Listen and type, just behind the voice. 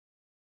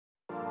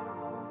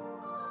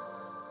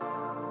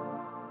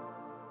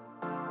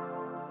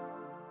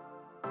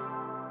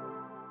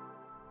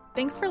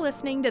Thanks for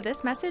listening to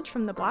this message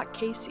from The Block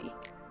KC.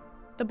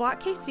 The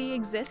Block KC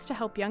exists to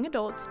help young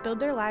adults build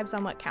their lives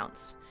on what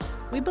counts.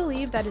 We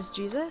believe that is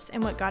Jesus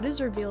and what God has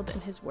revealed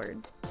in His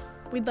Word.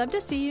 We'd love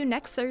to see you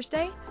next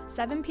Thursday,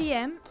 7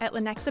 p.m. at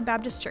Lenexa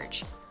Baptist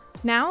Church.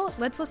 Now,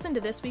 let's listen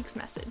to this week's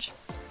message.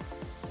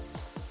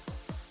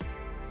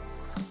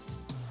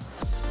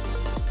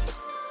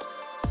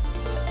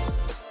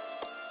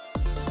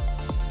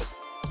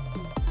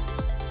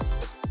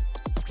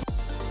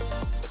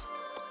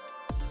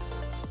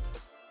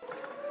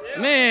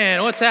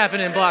 Man, what's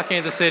happening, Block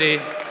Kansas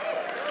City?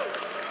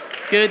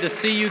 Good to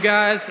see you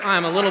guys.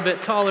 I'm a little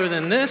bit taller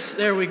than this.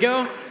 There we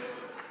go.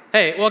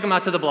 Hey, welcome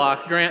out to the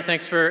Block. Grant,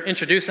 thanks for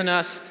introducing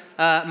us.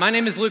 My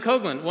name is Luke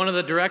Hoagland, one of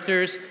the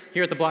directors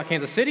here at the Block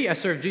Kansas City. I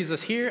serve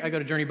Jesus here. I go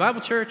to Journey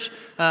Bible Church.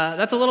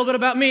 That's a little bit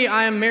about me.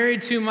 I am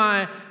married to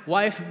my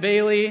wife,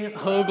 Bailey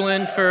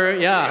Hoagland,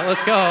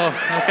 let's go.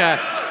 Okay.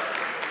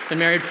 Been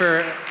married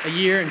for a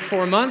year and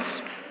 4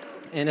 months,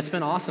 and it's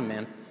been awesome,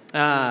 man.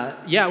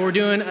 We're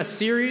doing a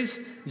series,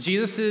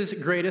 Jesus'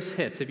 Greatest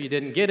Hits. If you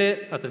didn't get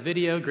it at the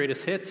video,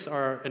 Greatest Hits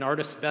are an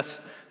artist's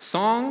best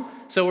song.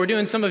 So we're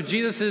doing some of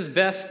Jesus'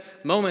 best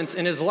moments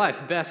in his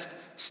life, best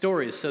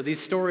stories. So these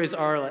stories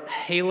are like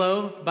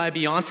Halo by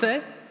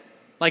Beyonce.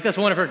 Like that's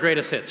one of her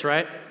greatest hits,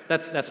 right?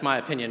 That's my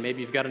opinion.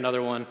 Maybe you've got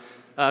another one.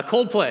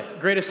 Coldplay,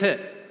 greatest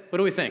hit. What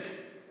do we think?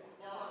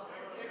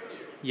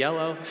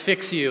 Yellow,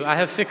 Fix You. I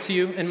have Fix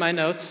You in my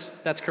notes.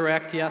 That's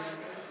correct, yes.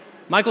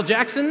 Michael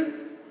Jackson.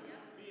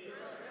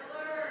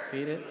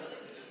 Beat It.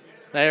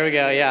 There we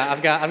go. Yeah,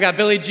 I've got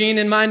Billie Jean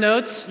in my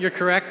notes. You're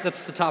correct.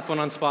 That's the top one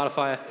on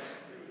Spotify,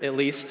 at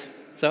least.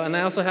 So, and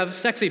I also have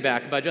Sexy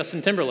Back by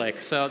Justin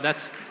Timberlake. So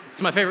it's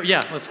my favorite.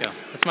 Yeah, let's go.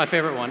 That's my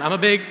favorite one. I'm a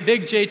big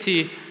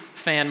JT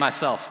fan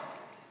myself.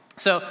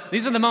 So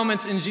these are the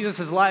moments in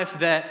Jesus' life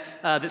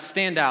that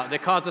stand out,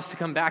 that cause us to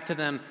come back to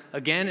them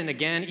again and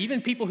again.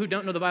 Even people who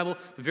don't know the Bible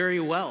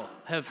very well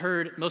have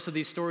heard most of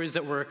these stories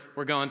that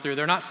we're going through.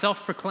 They're not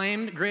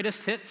self-proclaimed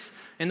greatest hits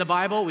in the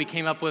Bible. We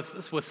came up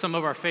with some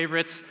of our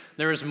favorites.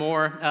 There is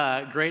more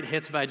great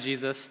hits by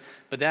Jesus,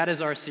 but that is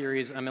our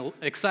series. I'm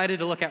excited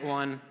to look at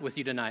one with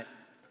you tonight.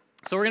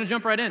 So we're going to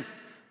jump right in.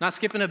 Not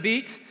skipping a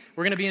beat.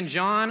 We're going to be in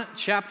John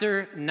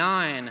chapter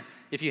 9.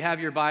 If you have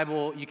your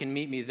Bible, you can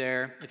meet me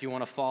there if you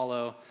want to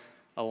follow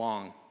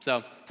along.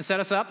 So to set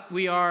us up,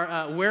 we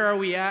are, where are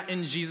we at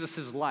in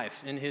Jesus'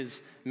 life, in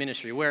his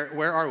ministry?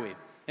 Where are we?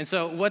 And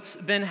so what's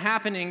been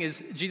happening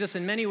is Jesus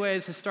in many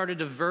ways has started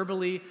to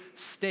verbally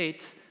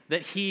state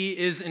that he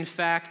is in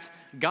fact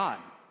God,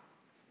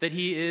 that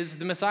he is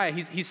the Messiah.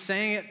 He's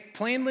saying it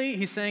plainly.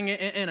 He's saying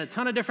it in a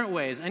ton of different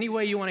ways. Any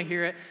way you want to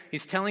hear it,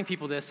 he's telling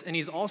people this, and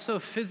he's also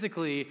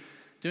physically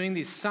doing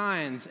these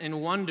signs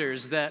and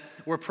wonders that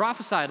were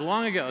prophesied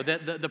long ago,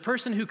 that the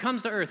person who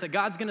comes to earth, that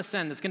God's going to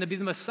send, that's going to be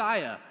the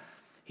Messiah,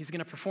 he's going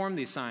to perform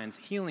these signs,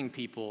 healing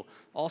people,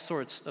 all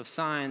sorts of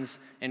signs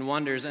and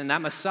wonders. And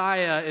that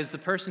Messiah is the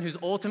person who's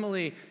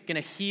ultimately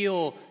going to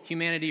heal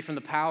humanity from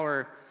the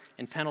power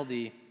and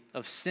penalty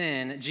of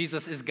sin.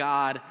 Jesus is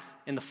God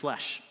in the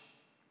flesh.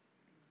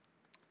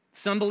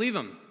 Some believe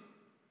him.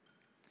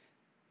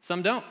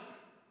 Some don't.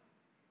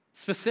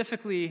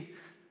 Specifically,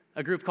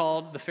 a group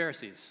called the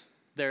Pharisees.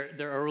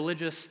 They're a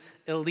religious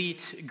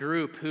elite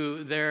group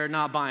who they're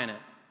not buying it.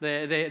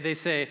 They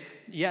say,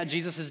 yeah,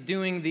 Jesus is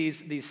doing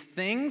these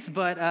things,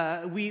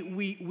 but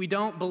we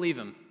don't believe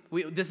him.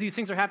 These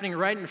things are happening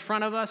right in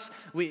front of us.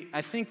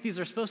 I think these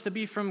are supposed to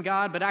be from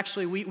God, but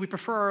actually we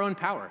prefer our own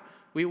power.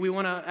 We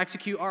want to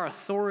execute our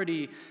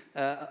authority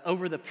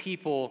over the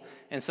people,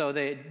 and so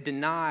they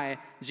deny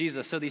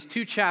Jesus. So these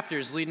 2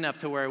 chapters leading up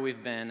to where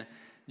we've been,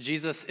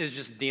 Jesus is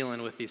just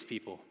dealing with these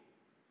people.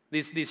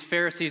 These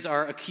Pharisees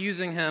are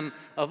accusing him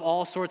of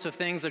all sorts of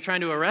things. They're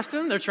trying to arrest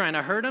him. They're trying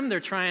to hurt him.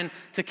 They're trying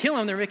to kill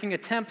him. They're making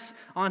attempts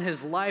on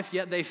his life,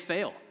 yet they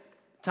fail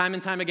time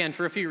and time again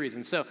for a few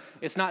reasons. So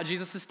it's not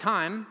Jesus'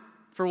 time,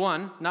 for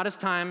one, not his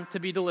time to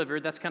be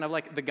delivered. That's kind of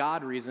like the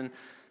God reason.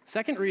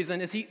 Second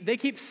reason is they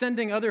keep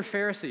sending other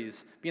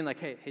Pharisees, being like,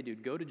 hey,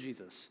 dude, go to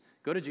Jesus.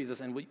 Go to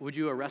Jesus, and would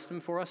you arrest him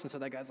for us? And so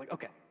that guy's like,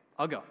 okay,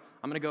 I'll go.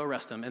 I'm going to go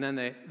arrest him. And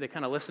then they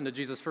kind of listen to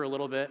Jesus for a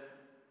little bit,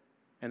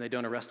 and they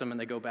don't arrest him,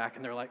 and they go back,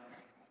 and they're like,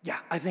 yeah,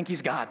 I think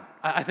he's God.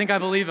 I think I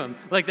believe him.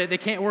 Like, they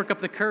can't work up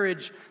the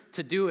courage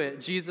to do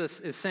it. Jesus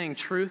is saying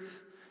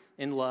truth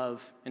in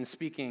love and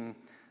speaking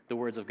the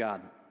words of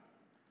God.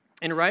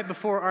 And right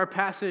before our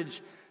passage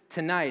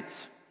tonight,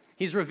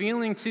 he's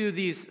revealing to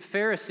these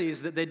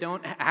Pharisees that they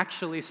don't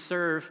actually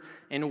serve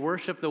and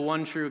worship the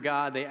one true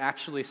God. They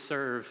actually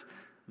serve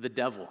the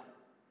devil.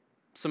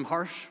 Some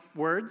harsh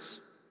words,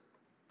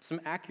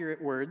 some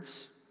accurate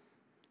words,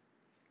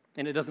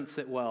 and it doesn't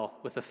sit well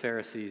with the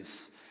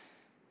Pharisees.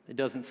 It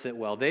doesn't sit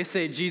well. They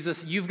say,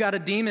 Jesus, you've got a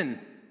demon.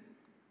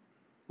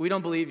 We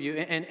don't believe you.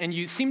 And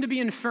you seem to be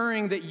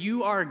inferring that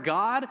you are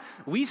God.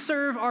 We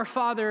serve our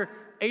father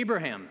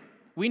Abraham.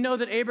 We know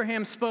that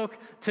Abraham spoke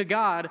to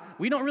God.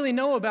 We don't really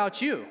know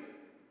about you.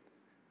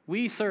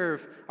 We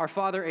serve our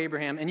father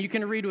Abraham. And you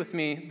can read with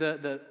me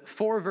the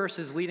 4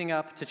 verses leading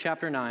up to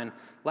chapter 9,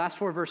 last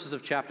 4 verses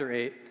of chapter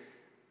 8.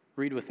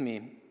 Read with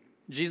me.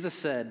 Jesus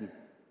said,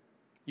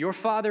 "Your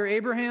father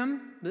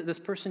Abraham," this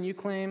person you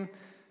claim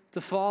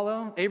to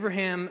follow,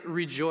 "Abraham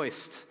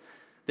rejoiced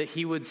that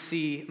he would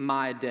see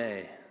my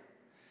day.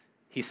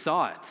 He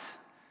saw it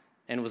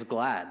and was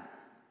glad."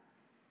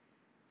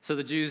 So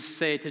the Jews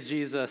say to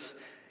Jesus,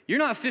 "You're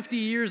not 50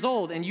 years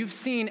old, and you've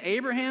seen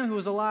Abraham, who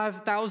was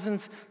alive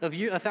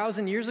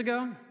 1,000 years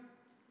ago?"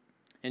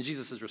 And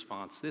Jesus'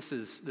 response, this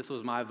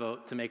was my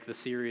vote to make the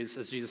series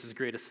as Jesus'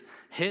 greatest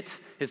hit,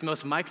 his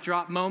most mic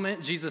drop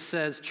moment. Jesus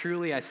says,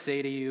 "Truly I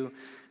say to you,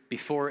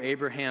 before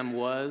Abraham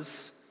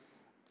was,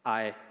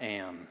 I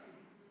am."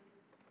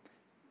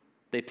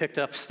 They picked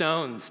up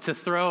stones to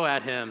throw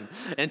at him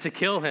and to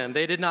kill him.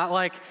 They did not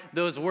like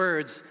those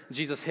words.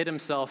 Jesus hid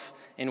himself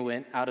and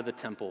went out of the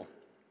temple.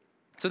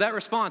 So that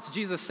response,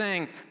 Jesus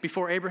saying,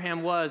 "Before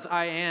Abraham was,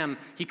 I am,"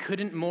 he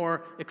couldn't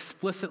more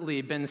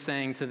explicitly been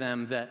saying to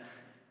them that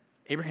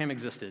Abraham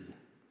existed,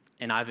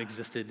 and I've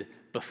existed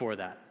before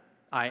that.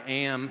 I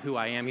am who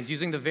I am. He's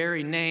using the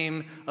very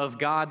name of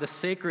God, the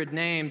sacred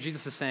name.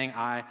 Jesus is saying,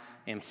 I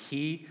am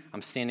He.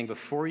 I'm standing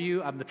before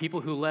you. I'm the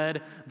people who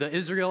led the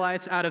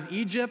Israelites out of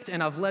Egypt,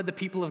 and I've led the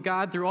people of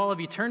God through all of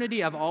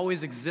eternity. I've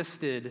always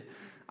existed.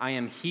 I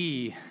am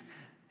He,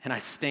 and I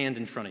stand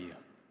in front of you.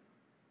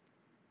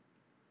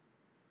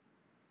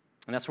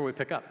 And that's where we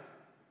pick up.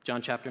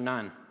 John chapter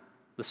 9,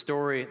 the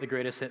story, the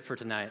greatest hit for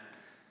tonight.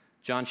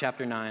 John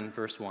chapter 9,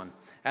 verse 1.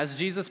 As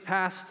Jesus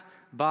passed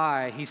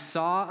by, he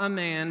saw a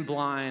man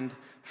blind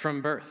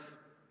from birth.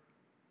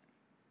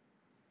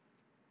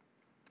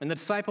 And the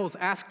disciples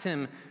asked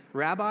him,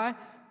 "Rabbi,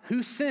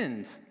 who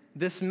sinned,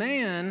 this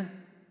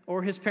man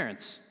or his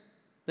parents,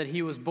 that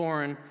he was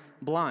born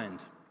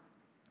blind?"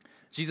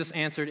 Jesus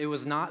answered, "It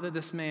was not that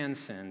this man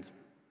sinned.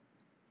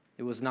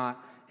 It was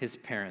not his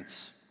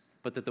parents,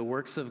 but that the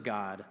works of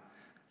God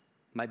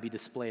might be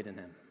displayed in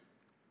him.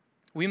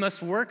 We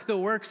must work the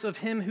works of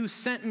him who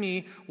sent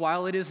me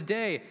while it is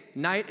day.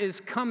 Night is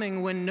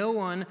coming when no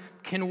one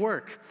can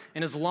work.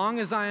 And as long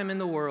as I am in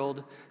the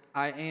world,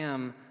 I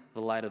am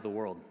the light of the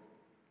world."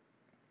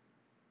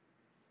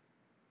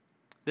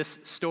 This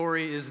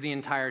story is the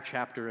entire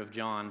chapter of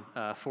John,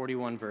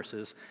 41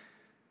 verses.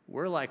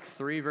 We're like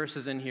 5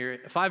 verses in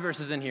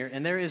here,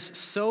 and there is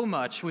so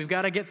much. We've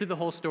got to get through the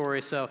whole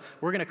story, so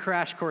we're going to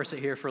crash course it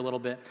here for a little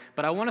bit.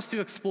 But I want us to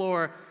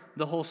explore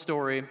the whole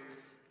story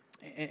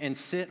and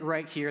sit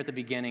right here at the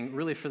beginning,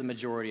 really for the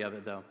majority of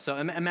it, though. So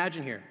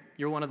imagine here,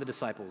 you're one of the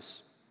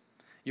disciples.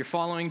 You're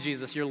following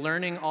Jesus. You're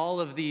learning all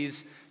of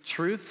these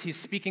truths. He's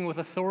speaking with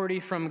authority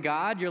from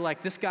God. You're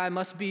like, this guy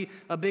must be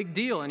a big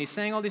deal. And he's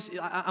saying all these,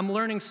 I'm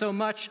learning so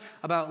much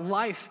about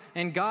life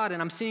and God, and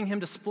I'm seeing him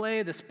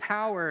display this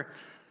power.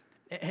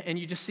 And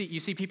you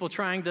see people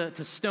trying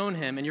to stone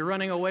him, and you're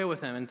running away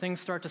with him, and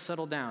things start to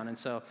settle down. And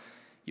so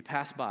you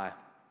pass by,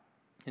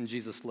 and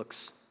Jesus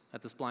looks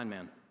at this blind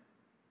man.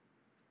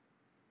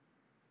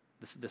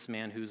 This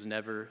man who's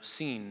never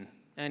seen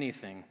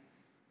anything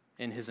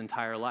in his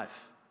entire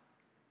life.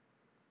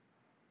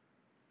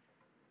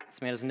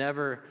 This man has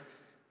never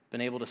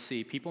been able to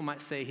see. People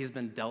might say he's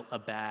been dealt a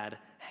bad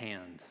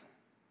hand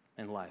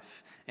in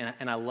life.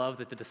 And I love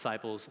that the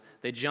disciples,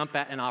 they jump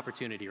at an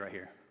opportunity right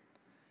here.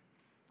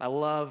 I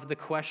love the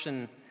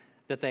question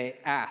that they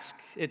ask.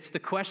 It's the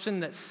question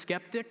that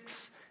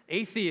skeptics,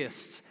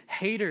 atheists,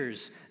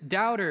 haters,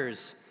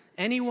 doubters,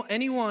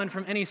 anyone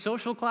from any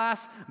social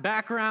class,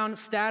 background,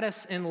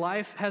 status in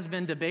life has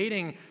been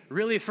debating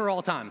really for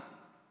all time.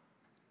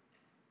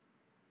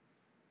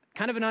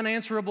 Kind of an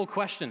unanswerable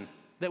question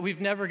that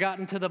we've never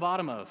gotten to the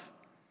bottom of.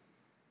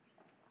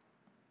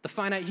 The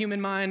finite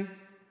human mind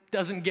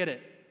doesn't get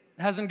it.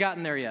 It hasn't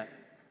gotten there yet.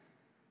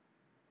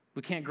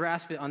 We can't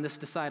grasp it on this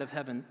side of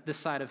heaven.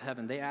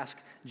 They ask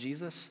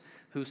Jesus,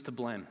 who's to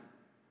blame?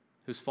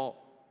 Whose fault?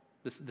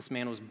 This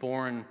man was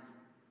born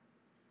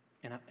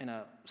in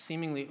a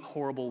seemingly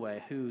horrible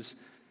way. Whose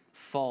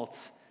fault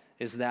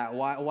is that?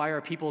 Why are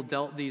people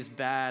dealt these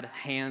bad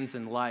hands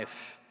in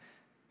life?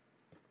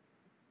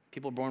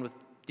 People are born with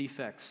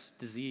defects,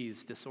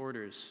 disease,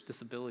 disorders,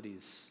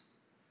 disabilities.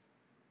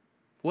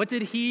 What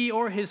did he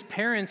or his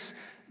parents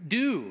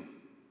do?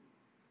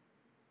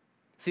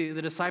 See,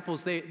 the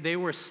disciples, they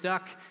were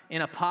stuck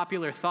in a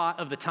popular thought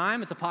of the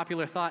time. It's a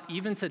popular thought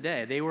even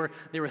today. They were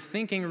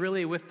thinking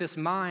really with this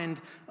mind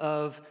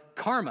of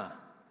karma.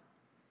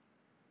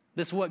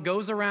 This what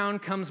goes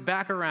around comes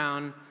back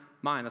around.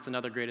 Mine, that's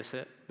another greatest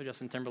hit with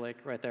Justin Timberlake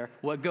right there.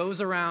 What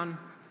goes around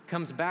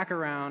comes back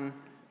around.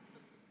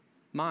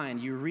 Mine,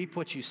 you reap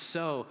what you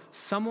sow.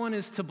 Someone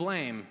is to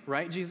blame,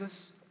 right,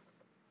 Jesus?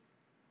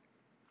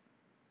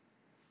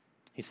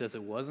 He says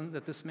it wasn't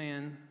that this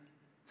man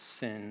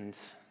sinned.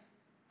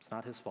 It's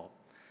not his fault.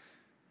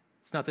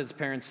 It's not that his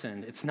parents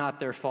sinned. It's not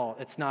their fault.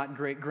 It's not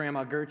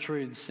great-grandma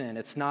Gertrude's sin.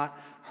 It's not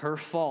her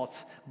fault,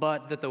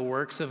 but that the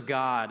works of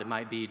God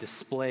might be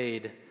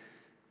displayed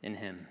in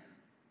him.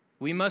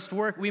 We must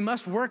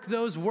work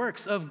those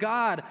works of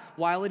God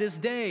while it is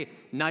day.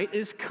 Night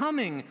is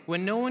coming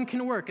when no one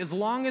can work. As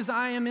long as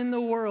I am in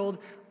the world,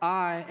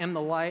 I am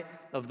the light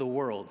of the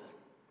world.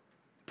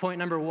 Point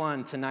number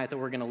one tonight that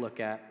we're going to look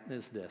at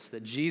is this,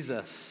 that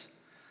Jesus,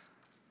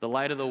 the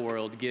light of the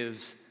world,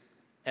 gives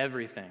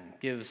everything,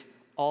 gives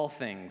all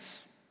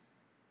things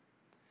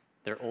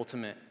their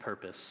ultimate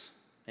purpose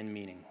and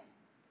meaning.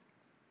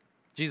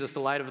 Jesus, the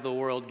light of the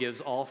world,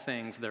 gives all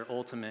things their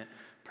ultimate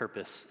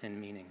purpose and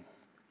meaning.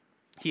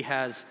 He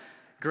has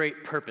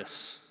great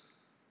purpose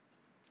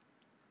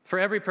for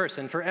every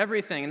person, for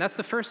everything. And that's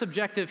the first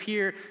objective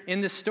here in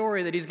this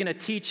story that he's going to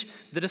teach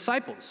the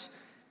disciples.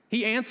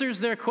 He answers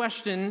their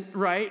question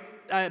right,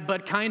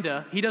 but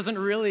kinda. He doesn't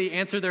really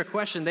answer their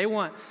question. They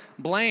want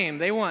blame.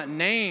 They want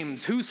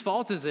names. Whose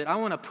fault is it? I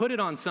want to put it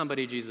on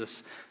somebody,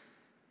 Jesus.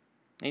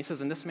 And he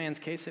says, in this man's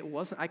case, it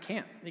wasn't. I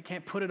can't. You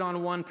can't put it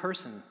on one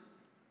person.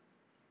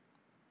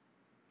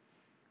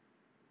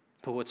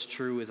 But what's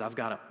true is I've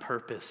got a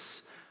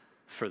purpose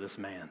for this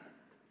man.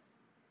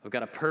 I've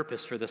got a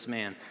purpose for this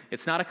man.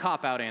 It's not a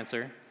cop-out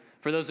answer.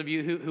 For those of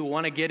you who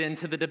want to get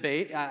into the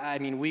debate, I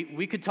mean,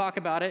 we could talk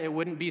about it. It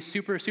wouldn't be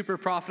super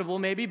profitable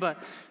maybe,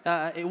 but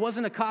it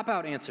wasn't a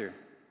cop-out answer.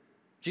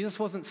 Jesus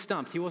wasn't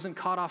stumped. He wasn't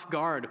caught off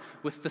guard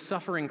with the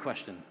suffering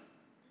question.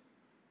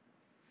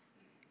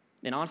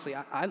 And honestly,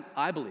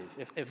 I believe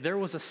if there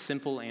was a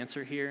simple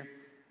answer here,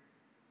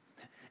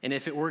 and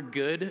if it were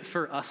good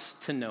for us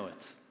to know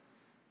it,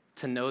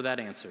 to know that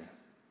answer,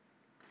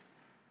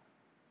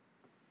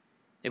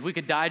 if we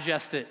could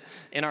digest it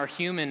in our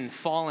human,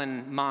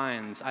 fallen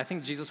minds, I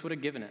think Jesus would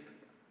have given it.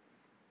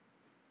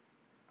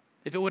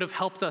 If it would have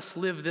helped us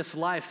live this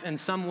life in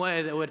some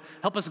way that would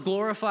help us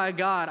glorify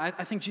God,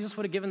 I think Jesus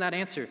would have given that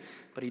answer,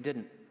 but he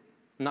didn't.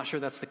 I'm not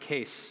sure that's the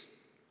case.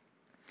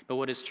 But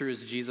what is true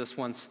is Jesus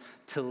wants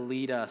to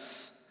lead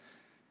us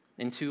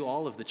into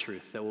all of the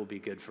truth that will be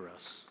good for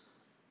us.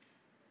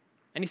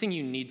 Anything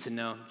you need to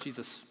know,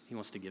 Jesus, he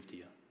wants to give to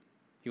you.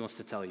 He wants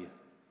to tell you.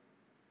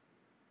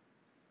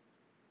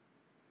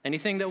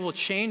 Anything that will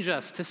change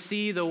us to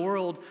see the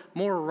world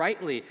more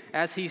rightly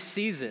as he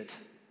sees it,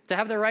 to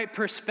have the right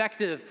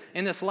perspective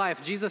in this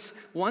life. Jesus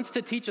wants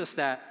to teach us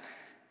that.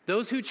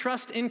 Those who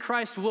trust in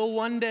Christ will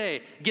one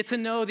day get to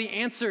know the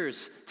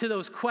answers to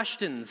those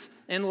questions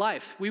in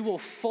life. We will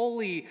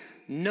fully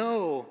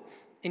know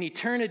in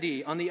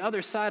eternity on the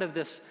other side of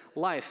this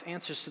life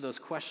answers to those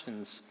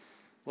questions.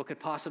 What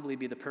could possibly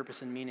be the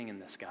purpose and meaning in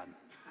this, God?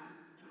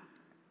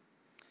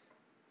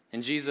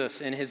 And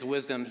Jesus, in his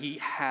wisdom, he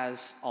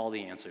has all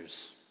the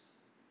answers.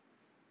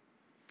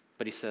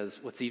 But he says,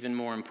 what's even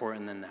more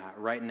important than that,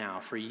 right now,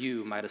 for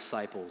you, my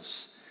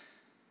disciples,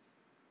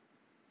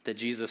 that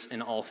Jesus,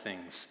 in all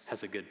things,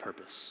 has a good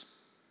purpose.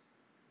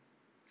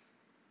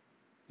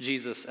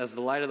 Jesus, as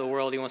the light of the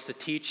world, he wants to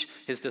teach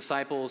his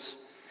disciples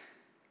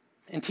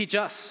and teach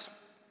us.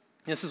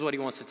 This is what he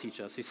wants to teach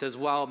us. He says,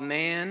 while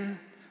man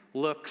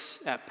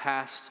looks at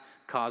past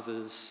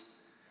causes,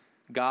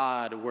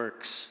 God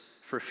works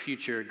for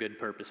future good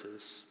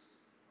purposes.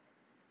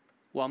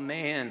 While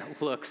man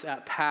looks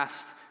at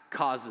past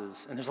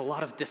causes, and there's a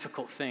lot of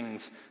difficult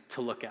things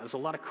to look at, there's a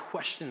lot of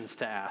questions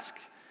to ask,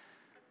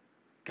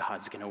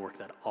 God's going to work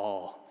that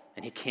all,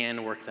 and he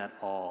can work that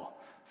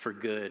all for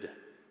good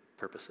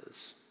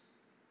purposes.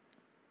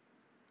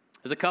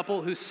 There's a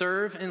couple who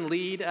serve and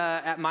lead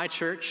at my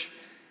church,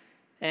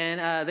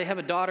 and they have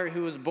a daughter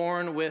who was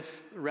born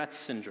with Rett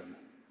syndrome.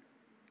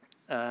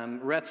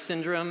 Rett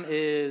syndrome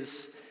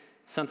is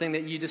something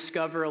that you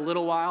discover a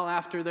little while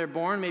after they're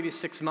born, maybe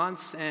 6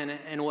 months,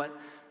 and what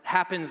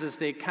happens is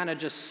they kind of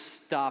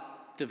just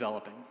stop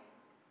developing.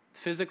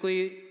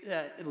 Physically,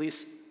 at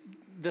least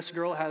this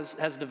girl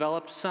has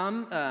developed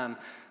some,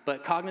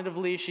 but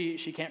cognitively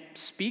she can't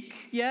speak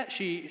yet.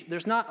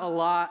 There's not a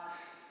lot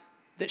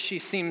that she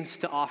seems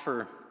to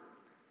offer.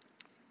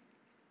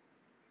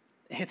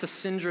 It's a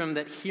syndrome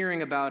that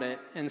hearing about it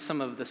and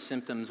some of the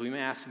symptoms, we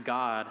may ask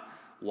God,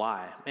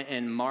 why?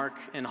 And Mark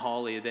and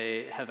Holly,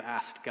 they have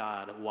asked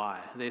God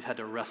why. They've had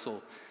to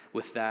wrestle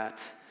with that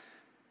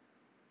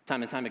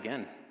time and time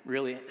again,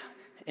 really.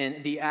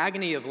 And the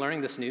agony of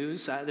learning this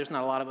news, there's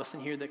not a lot of us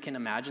in here that can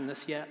imagine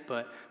this yet,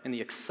 but in the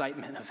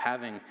excitement of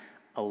having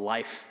a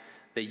life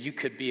that you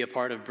could be a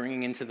part of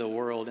bringing into the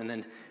world, and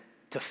then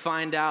to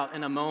find out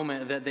in a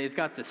moment that they've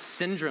got this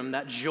syndrome,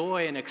 that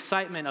joy and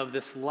excitement of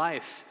this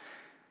life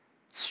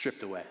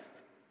stripped away.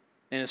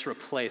 And it's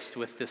replaced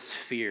with this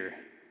fear.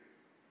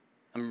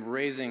 I'm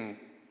raising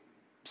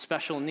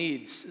special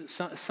needs,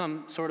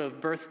 some sort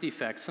of birth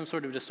defect, some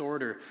sort of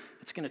disorder.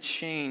 It's going to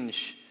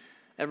change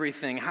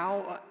everything.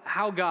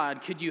 How,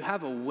 God, could you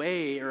have a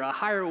way or a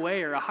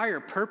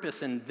higher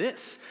purpose in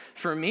this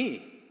for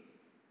me?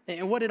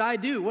 And what did I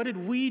do? What did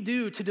we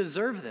do to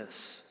deserve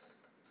this?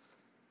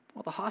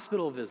 Well, the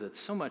hospital visits,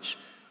 so much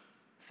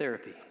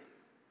therapy.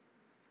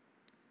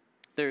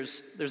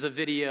 There's a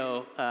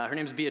video, her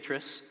name's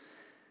Beatrice.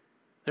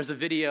 There's a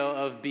video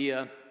of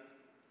Bea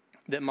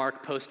that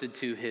Mark posted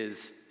to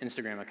his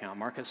Instagram account.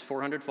 Mark has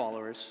 400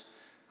 followers.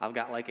 I've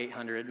got like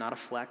 800, not a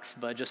flex,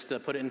 but just to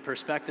put it in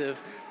perspective,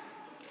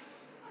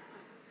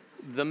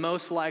 the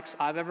most likes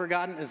I've ever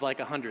gotten is like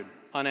 100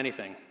 on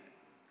anything.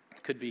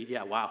 Could be,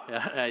 yeah, wow.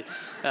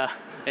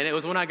 And it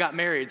was when I got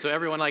married, so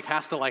everyone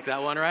has to like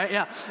that one, right?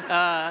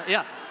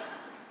 Yeah.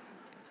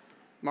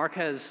 Mark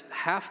has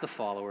half the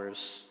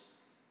followers,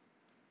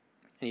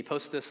 and he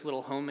posts this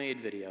little homemade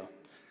video.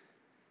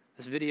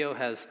 This video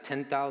has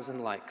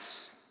 10,000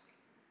 likes,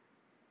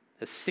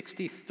 has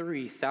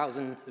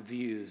 63,000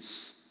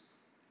 views,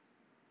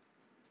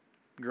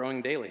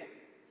 growing daily.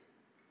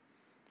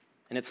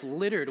 And it's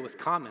littered with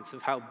comments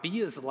of how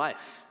Bia's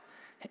life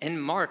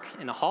and Mark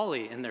and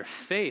Holly and their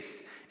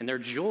faith and their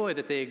joy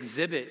that they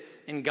exhibit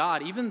in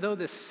God, even though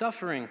this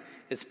suffering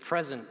is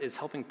present, is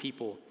helping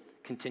people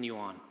continue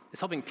on. It's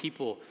helping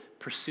people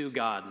pursue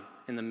God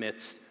in the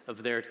midst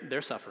of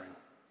their suffering.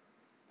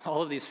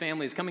 All of these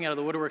families coming out of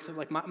the woodworks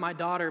of my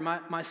daughter,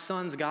 my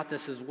son's got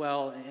this as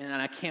well,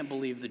 and I can't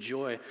believe the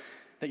joy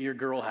that your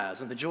girl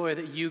has and the joy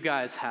that you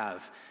guys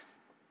have.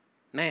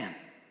 Man,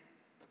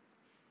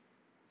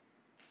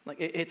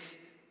 it's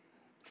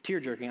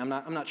tear-jerking. I'm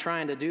not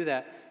trying to do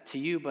that to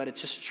you, but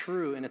it's just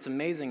true, and it's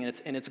amazing,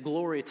 and it's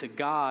glory to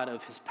God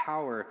of his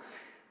power.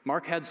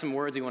 Mark had some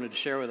words he wanted to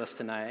share with us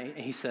tonight.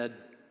 He said,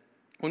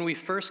 "When we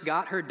first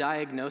got her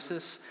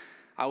diagnosis,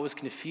 I was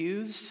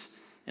confused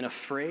and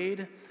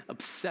afraid,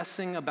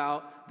 obsessing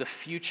about the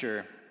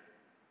future,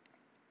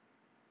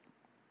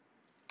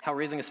 how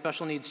raising a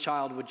special needs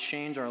child would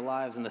change our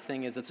lives. And the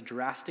thing is, it's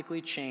drastically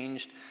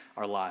changed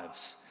our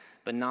lives,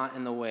 but not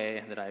in the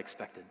way that I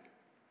expected.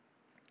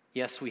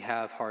 Yes, we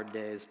have hard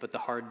days, but the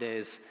hard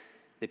days,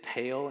 they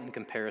pale in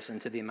comparison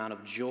to the amount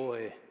of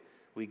joy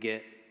we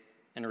get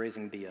in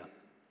raising Bia.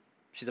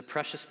 She's a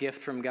precious gift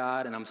from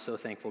God, and I'm so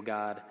thankful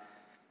God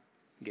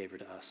gave her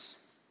to us."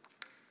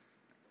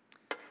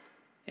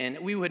 And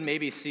we would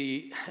maybe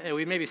say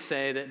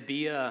that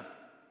Bia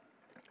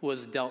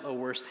was dealt a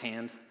worse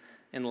hand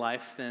in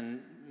life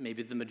than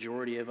maybe the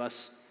majority of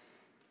us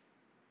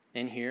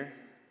in here.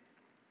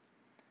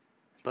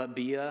 But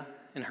Bia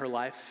in her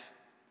life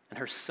and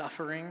her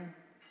suffering,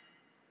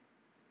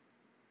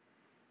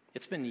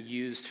 it's been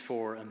used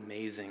for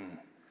amazing,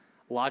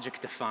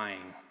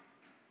 logic-defying,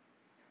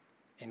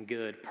 and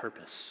good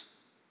purpose.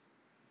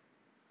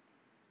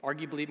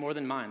 Arguably more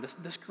than mine.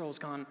 This girl's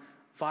gone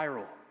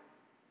viral.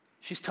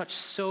 She's touched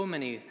so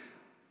many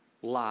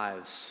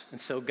lives, and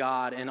so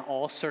God, in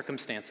all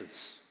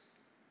circumstances,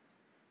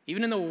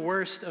 even in the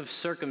worst of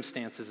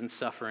circumstances and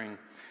suffering,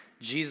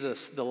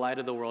 Jesus, the light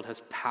of the world,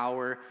 has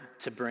power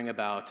to bring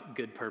about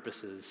good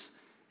purposes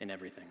in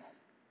everything.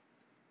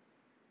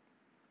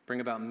 Bring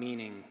about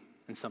meaning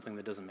in something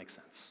that doesn't make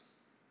sense.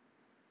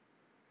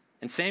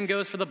 And same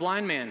goes for the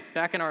blind man.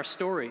 Back in our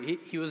story,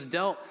 he was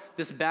dealt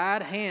this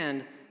bad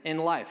hand in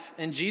life.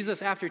 And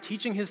Jesus, after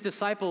teaching his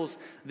disciples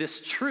this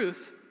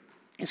truth,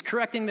 is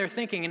correcting their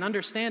thinking and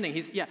understanding.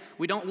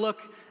 We don't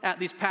look at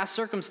these past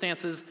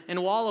circumstances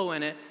and wallow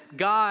in it.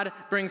 God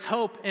brings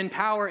hope and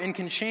power and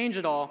can change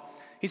it all.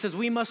 He says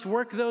we must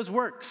work those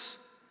works.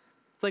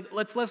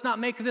 It's let's not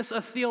make this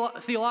a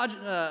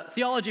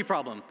theology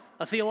problem,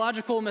 a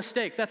theological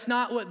mistake. That's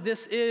not what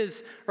this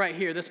is right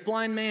here. This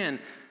blind man,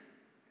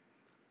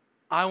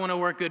 I want to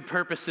work good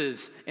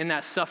purposes in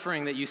that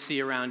suffering that you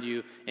see around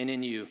you and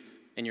in you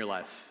in your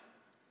life.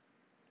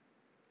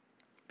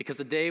 Because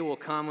the day will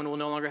come when we'll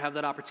no longer have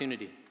that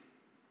opportunity.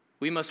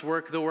 We must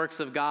work the works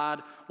of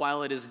God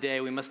while it is day.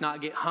 We must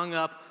not get hung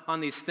up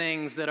on these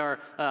things that are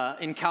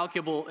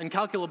incalculable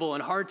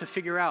and hard to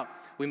figure out.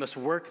 We must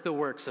work the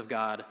works of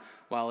God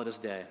while it is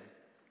day.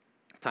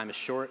 Time is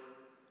short.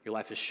 Your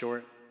life is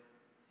short.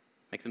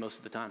 Make the most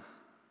of the time.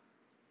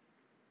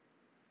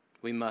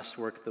 We must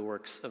work the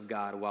works of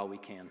God while we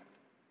can.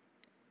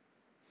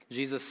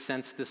 Jesus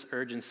sensed this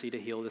urgency to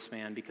heal this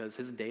man because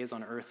his days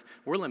on earth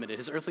were limited.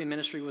 His earthly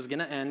ministry was going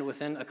to end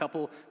within a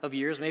couple of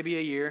years, maybe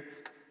a year.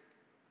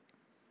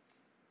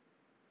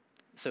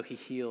 So he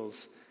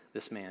heals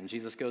this man.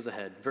 Jesus goes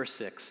ahead. Verse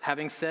 6,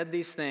 having said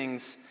these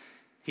things,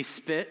 he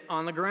spit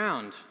on the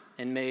ground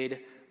and made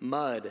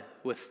mud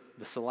with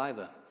the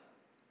saliva.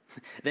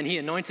 Then he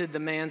anointed the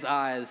man's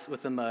eyes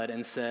with the mud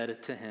and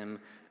said to him,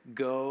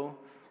 "Go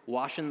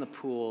wash in the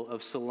pool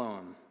of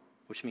Siloam,"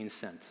 which means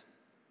sent.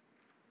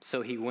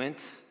 So he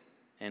went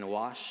and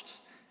washed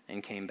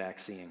and came back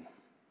seeing.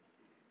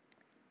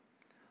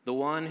 The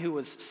one who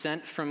was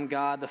sent from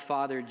God the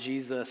Father,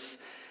 Jesus,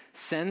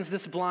 sends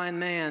this blind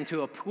man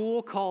to a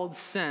pool called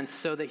Sent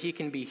so that he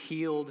can be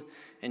healed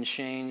and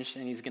changed,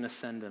 and he's going to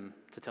send him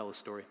to tell his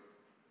story.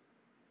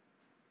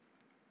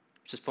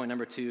 Which is point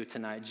number 2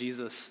 tonight.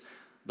 Jesus,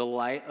 the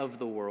light of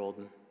the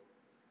world,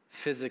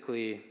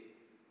 physically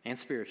and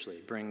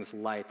spiritually, brings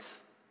light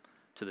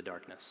to the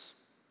darkness.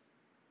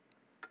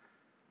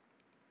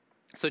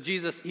 So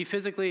Jesus, he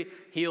physically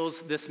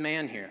heals this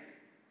man here.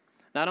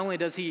 Not only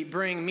does he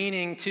bring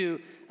meaning to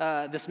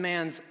this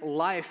man's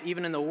life,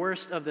 even in the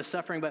worst of the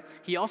suffering, but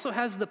he also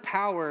has the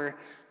power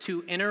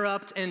to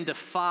interrupt and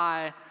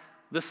defy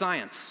the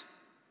science.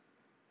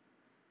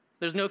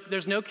 There's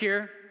no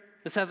cure.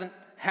 This hasn't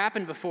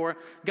happened before.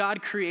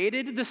 God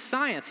created the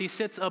science. He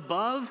sits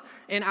above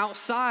and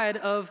outside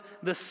of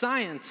the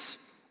science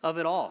of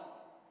it all.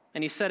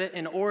 And he set it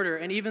in order.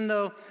 And even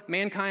though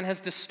mankind has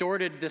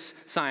distorted this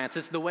science,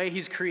 it's the way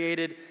he's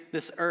created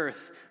this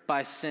earth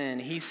by sin,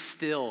 he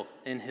still,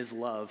 in his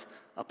love,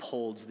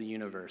 upholds the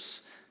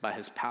universe by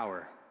his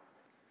power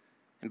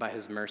and by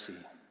his mercy.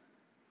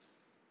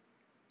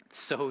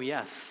 So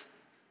yes,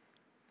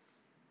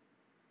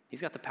 he's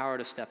got the power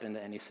to step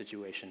into any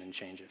situation and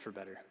change it for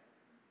better.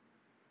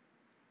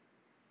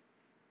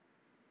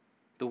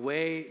 The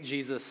way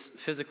Jesus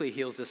physically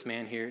heals this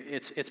man here,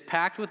 it's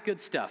packed with good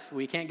stuff.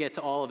 We can't get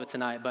to all of it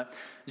tonight, but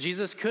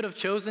Jesus could have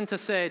chosen to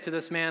say to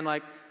this man,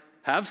 like,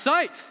 have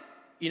sight,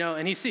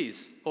 and he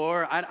sees.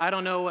 Or I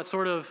don't know what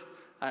sort of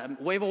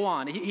wave a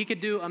wand. He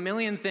could do a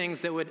million things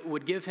that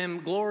would give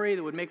him glory,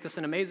 that would make this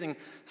an amazing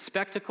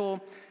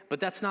spectacle, but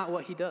that's not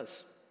what he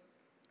does.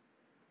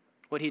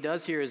 What he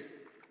does here is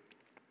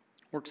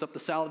works up the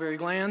salivary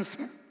glands,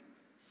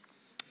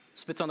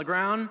 spits on the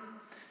ground,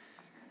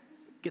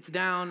 gets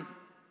down,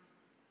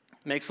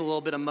 makes a little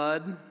bit of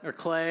mud or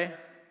clay,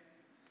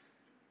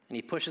 and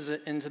he pushes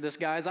it into this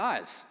guy's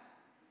eyes.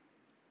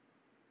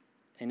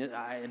 And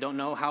I don't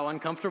know how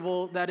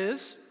uncomfortable that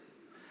is.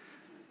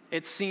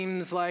 It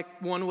seems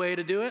like one way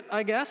to do it,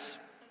 I guess.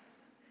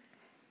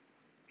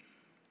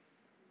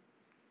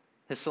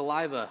 His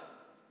saliva,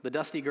 the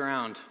dusty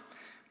ground,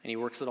 and he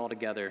works it all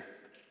together.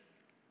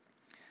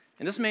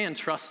 And this man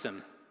trusts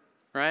him,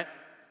 right?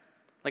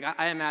 Like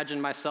I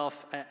imagine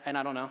myself, and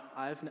I don't know,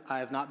 I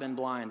have not been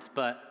blind,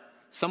 but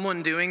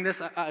someone doing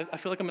this, I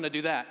feel like I'm going to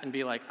do that and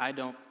be like, I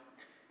don't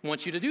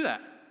want you to do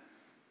that.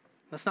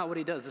 That's not what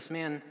he does. This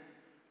man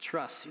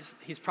trusts.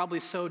 He's probably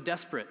so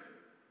desperate.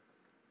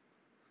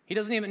 He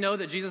doesn't even know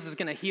that Jesus is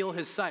going to heal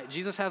his sight.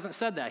 Jesus hasn't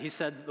said that. He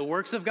said the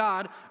works of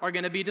God are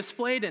going to be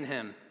displayed in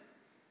him.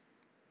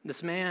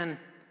 This man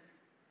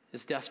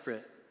is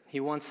desperate. He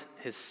wants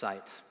his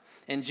sight.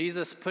 And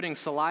Jesus putting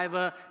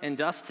saliva and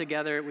dust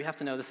together, we have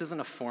to know this isn't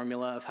a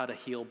formula of how to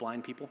heal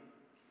blind people.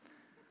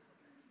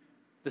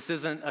 This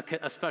isn't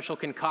a special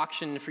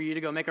concoction for you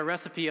to go make a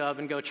recipe of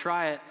and go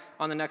try it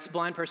on the next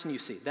blind person you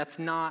see. That's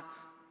not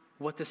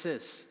what this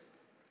is.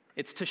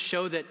 It's to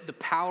show that the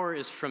power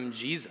is from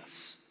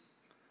Jesus.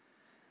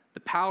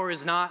 The power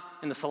is not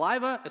in the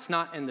saliva. It's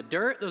not in the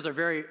dirt. Those are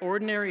very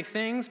ordinary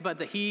things, but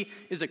that he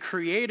is a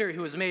creator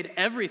who has made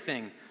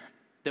everything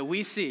that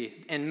we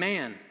see in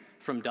man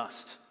from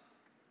dust.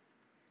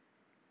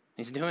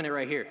 He's doing it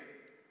right here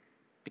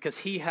because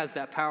he has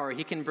that power.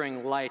 He can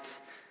bring light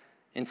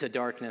into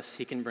darkness.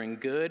 He can bring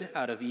good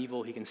out of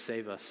evil. He can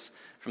save us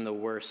from the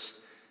worst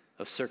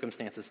of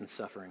circumstances and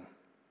suffering.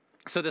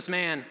 So this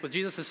man, with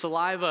Jesus'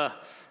 saliva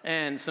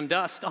and some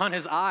dust on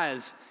his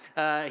eyes,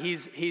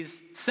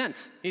 he's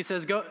sent. He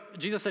says, "Go."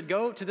 Jesus said,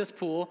 "Go to this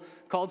pool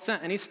called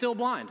Sent," and he's still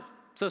blind.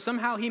 So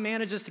somehow he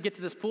manages to get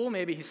to this pool.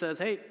 Maybe he says,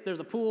 "Hey, there's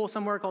a pool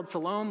somewhere called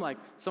Siloam. Like,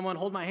 someone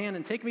hold my hand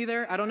and take me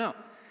there." I don't know.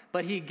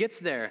 But he gets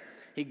there.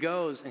 He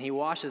goes and he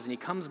washes and he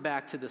comes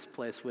back to this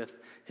place with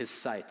his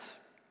sight.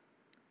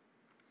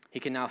 He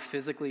can now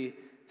physically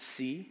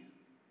see.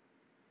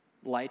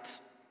 Light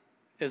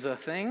is a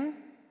thing,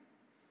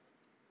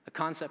 a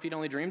concept he'd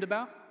only dreamed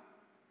about.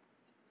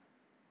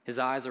 His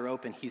eyes are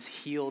open. He's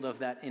healed of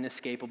that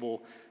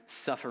inescapable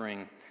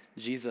suffering.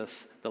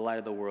 Jesus, the light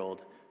of the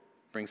world,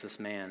 brings this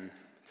man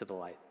to the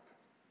light.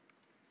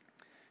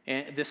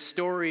 And this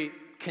story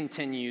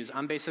continues.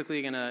 I'm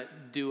basically going to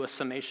do a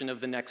summation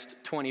of the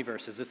next 20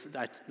 verses.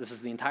 This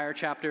is the entire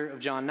chapter of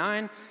John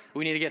 9.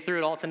 We need to get through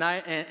it all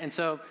tonight. And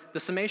so the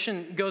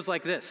summation goes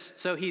like this.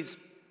 So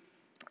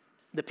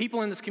the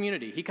people in this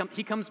community,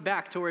 he comes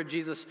back to where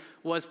Jesus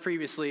was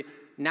previously,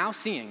 now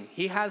seeing.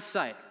 He has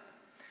sight.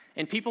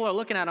 And people are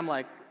looking at him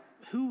like,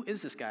 who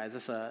is this guy? Is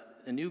this a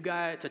new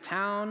guy to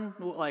town?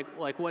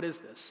 Like what is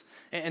this?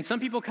 And some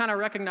people kind of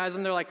recognize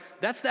him. They're like,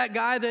 that's that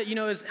guy that,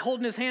 is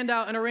holding his hand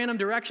out in a random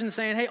direction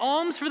saying, hey,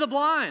 alms for the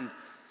blind,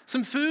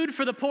 some food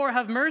for the poor,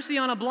 have mercy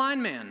on a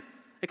blind man.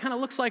 It kind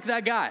of looks like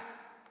that guy.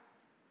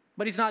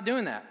 But he's not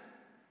doing that.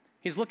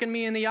 He's looking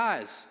me in the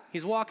eyes.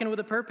 He's walking with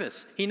a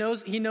purpose. He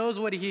knows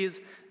what he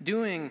is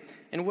doing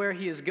and where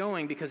he is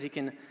going because he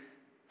can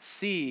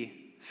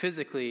see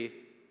physically,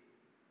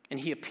 and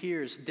he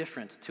appears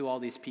different to all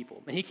these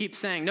people. And he keeps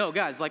saying, no,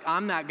 guys, like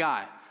I'm that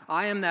guy.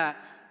 I am that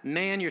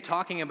man you're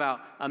talking about.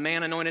 A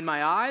man anointed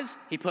my eyes.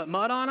 He put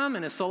mud on them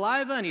and his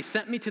saliva, and he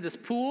sent me to this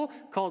pool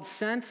called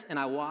Sent, and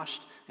I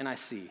washed and I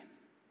see.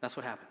 That's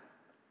what happened.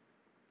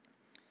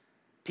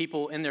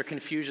 People in their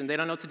confusion, they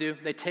don't know what to do.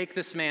 They take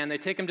this man, they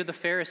take him to the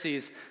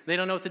Pharisees. They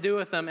don't know what to do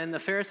with him, and the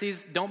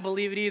Pharisees don't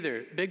believe it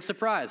either. Big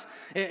surprise.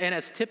 And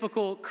as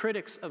typical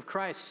critics of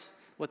Christ,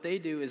 what they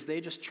do is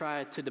they just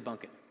try to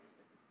debunk it.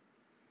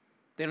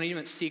 They don't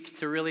even seek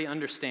to really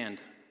understand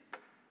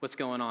what's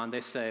going on. They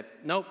say,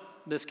 nope,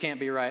 this can't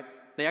be right.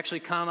 They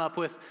actually come up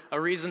with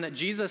a reason that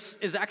Jesus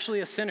is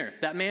actually a sinner.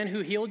 That man who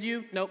healed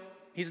you, nope,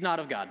 he's not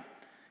of God.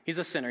 He's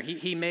a sinner.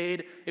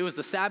 It was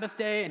the Sabbath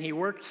day, and he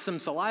worked some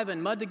saliva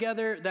and mud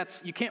together.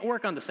 You can't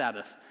work on the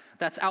Sabbath.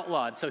 That's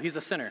outlawed, so he's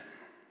a sinner.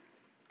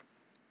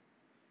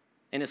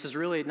 And this is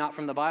really not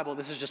from the Bible.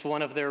 This is just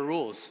one of their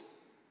rules.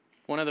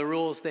 One of the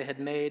rules they had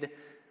made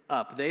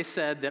up. They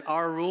said that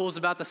our rules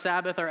about the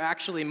Sabbath are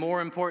actually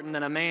more important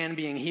than a man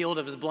being healed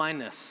of his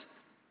blindness.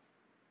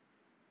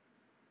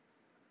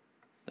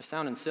 They're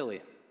sounding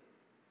silly.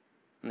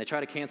 And they try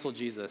to cancel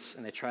Jesus,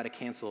 and they try to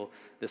cancel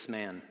this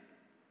man.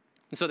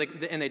 And so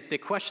they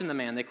question the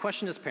man. They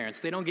question his parents.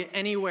 They don't get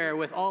anywhere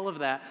with all of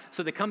that.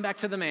 So they come back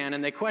to the man,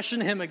 and they question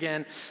him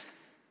again,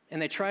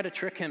 and they try to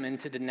trick him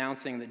into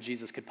denouncing that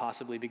Jesus could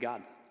possibly be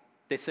God.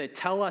 They say,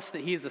 tell us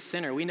that he is a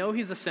sinner. We know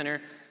he's a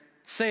sinner.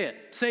 Say it.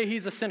 Say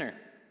he's a sinner.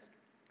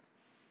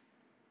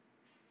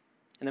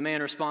 And the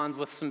man responds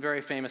with some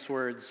very famous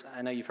words.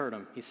 I know you've heard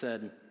them. He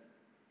said,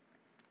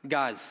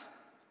 guys,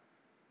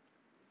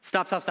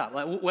 stop.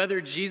 Like, whether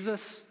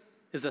Jesus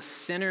is a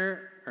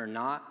sinner or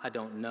not, I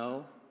don't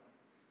know.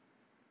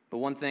 But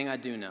one thing I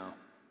do know,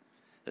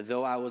 that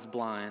though I was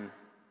blind,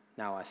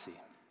 now I see.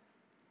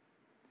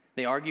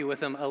 They argue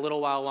with him a little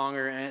while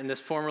longer, and this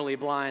formerly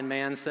blind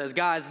man says,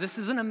 guys, this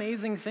is an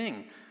amazing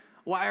thing.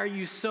 Why are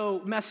you so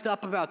messed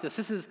up about this?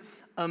 This is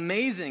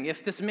amazing.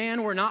 If this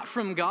man were not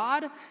from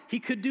God, he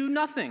could do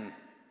nothing.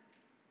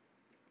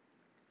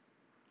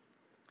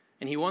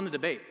 And he won the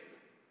debate.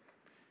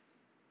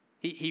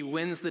 He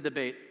wins the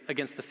debate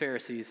against the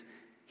Pharisees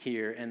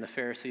here, and the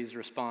Pharisees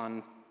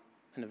respond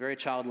in a very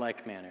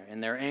childlike manner. In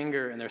their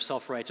anger and their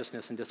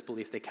self-righteousness and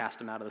disbelief, they cast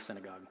him out of the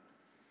synagogue.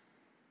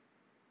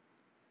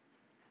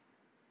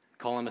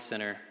 Call him a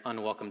sinner,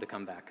 unwelcome to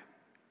come back.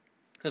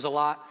 There's a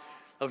lot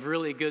of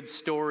really good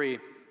story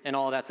and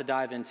all that to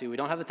dive into. We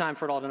don't have the time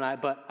for it all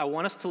tonight, but I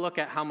want us to look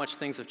at how much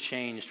things have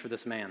changed for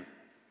this man.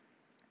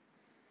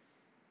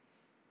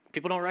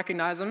 People don't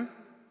recognize him.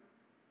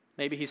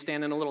 Maybe he's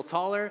standing a little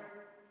taller.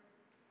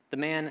 The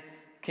man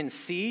can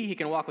see, he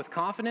can walk with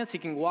confidence, he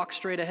can walk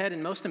straight ahead,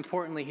 and most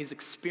importantly, he's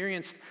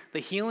experienced the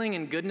healing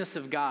and goodness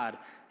of God.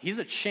 He's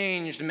a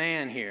changed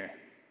man here.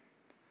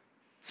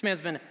 This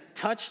man's been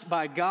touched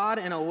by God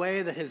in a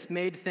way that has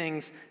made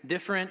things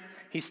different.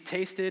 He's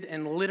tasted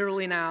and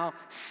literally now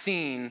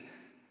seen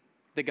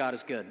that God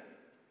is good.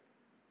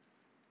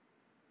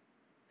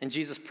 And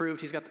Jesus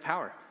proved he's got the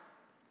power.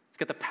 He's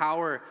got the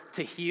power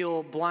to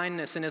heal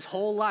blindness. In his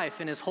whole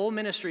life, in his whole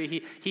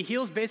ministry, he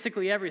heals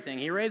basically everything.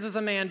 He raises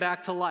a man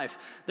back to life.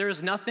 There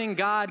is nothing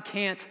God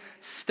can't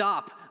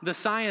stop the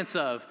science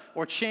of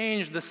or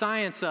change the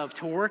science of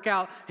to work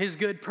out his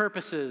good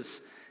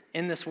purposes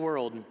in this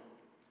world.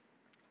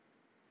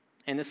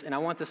 And I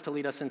want this to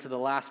lead us into the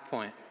last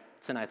point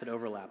tonight that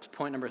overlaps.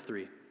 Point number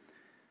 3,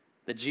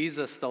 that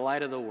Jesus, the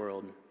light of the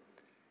world,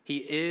 he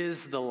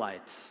is the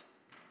light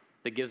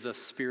that gives us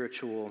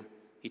spiritual,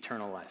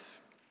 eternal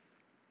life.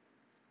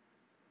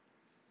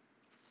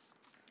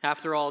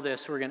 After all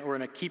this, we're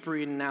going to keep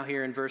reading now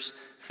here in verse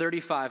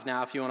 35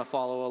 now, if you want to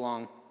follow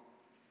along.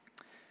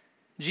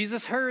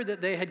 Jesus heard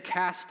that they had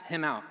cast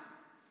him out.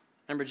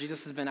 Remember,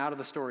 Jesus has been out of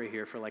the story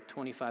here for like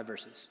 25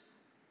 verses.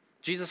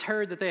 Jesus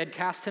heard that they had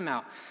cast him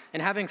out,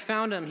 and having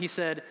found him, he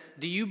said,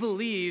 "Do you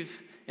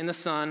believe in the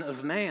Son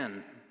of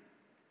Man?"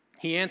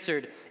 He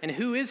answered, "And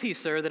who is he,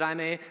 sir, that I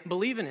may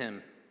believe in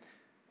him?"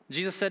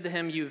 Jesus said to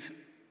him, "You've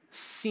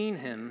seen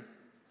him,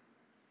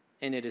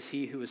 and it is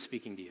he who is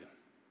speaking to you."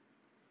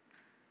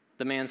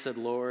 The man said,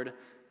 "Lord,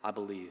 I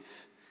believe,"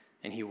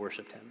 and he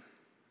worshiped him.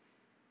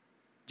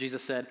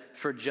 Jesus said,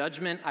 "For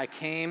judgment I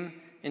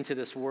came into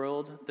this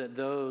world, that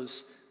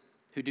those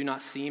who do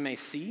not see may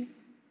see,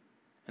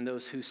 and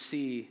those who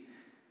see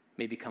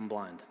may become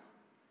blind."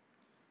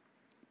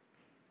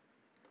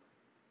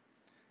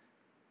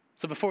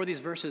 So before these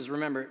verses,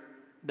 remember,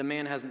 the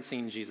man hasn't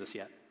seen Jesus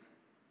yet.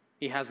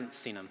 He hasn't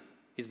seen him.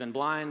 He's been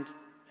blind,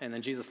 and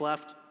then Jesus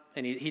left,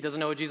 and he doesn't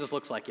know what Jesus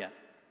looks like yet.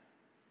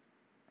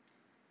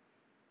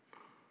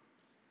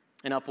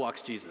 And up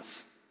walks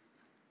Jesus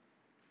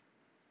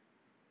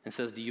and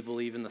says, "Do you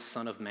believe in the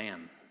Son of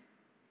Man?"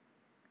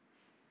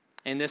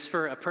 And this,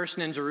 for a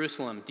person in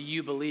Jerusalem, do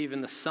you believe in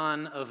the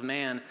Son of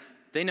Man?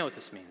 They know what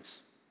this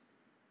means.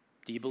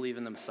 Do you believe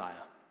in the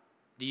Messiah?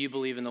 Do you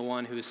believe in the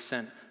one who is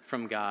sent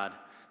from God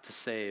to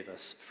save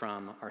us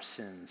from our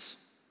sins?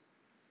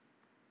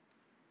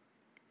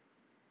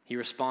 He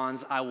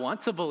responds, "I want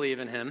to believe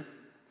in him.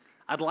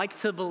 I'd like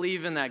to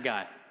believe in that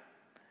guy.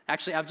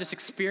 Actually, I've just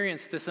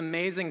experienced this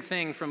amazing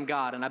thing from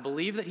God, and I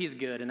believe that he's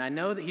good, and I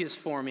know that he is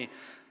for me.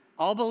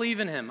 I'll believe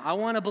in him. I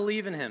want to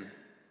believe in him.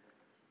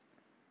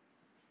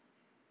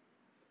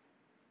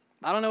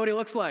 I don't know what he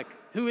looks like.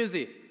 Who is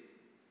he?"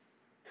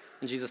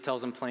 And Jesus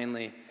tells him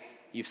plainly,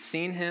 "You've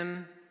seen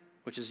him,"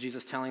 which is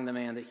Jesus telling the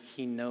man that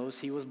he knows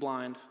he was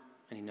blind,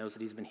 and he knows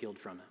that he's been healed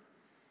from it.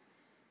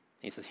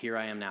 And he says, "Here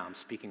I am now. I'm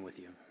speaking with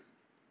you."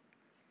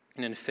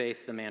 And in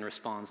faith, the man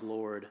responds,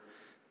 "Lord,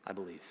 I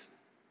believe."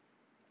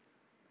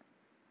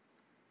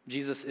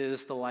 Jesus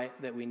is the light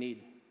that we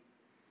need.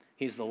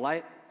 He's the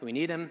light. We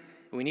need him.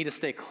 We need to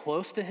stay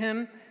close to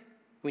him.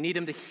 We need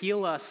him to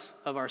heal us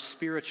of our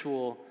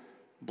spiritual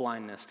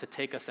blindness, to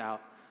take us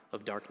out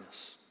of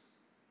darkness.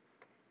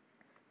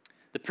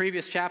 The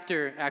previous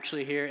chapter,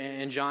 actually, here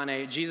in John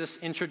 8, Jesus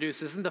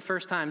introduces, this isn't the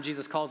first time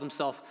Jesus calls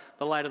himself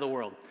the light of the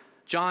world.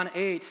 John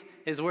 8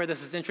 is where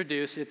this is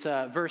introduced. It's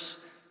verse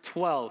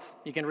 12.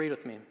 You can read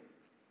with me.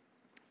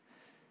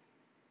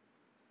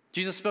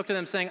 Jesus spoke to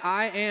them saying,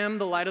 I am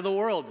the light of the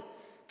world.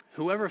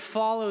 Whoever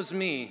follows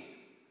me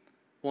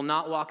will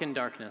not walk in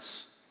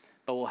darkness,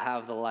 but will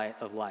have the light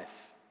of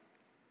life.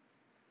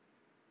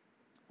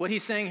 What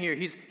he's saying here,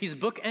 he's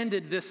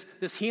bookended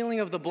this healing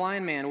of the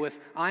blind man with,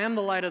 I am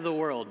the light of the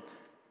world.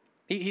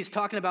 He's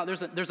talking about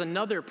there's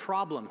another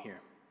problem here.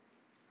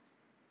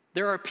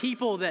 There are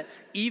people that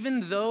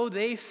even though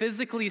they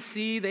physically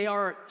see, they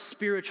are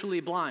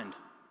spiritually blind.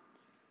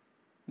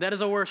 That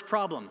is a worse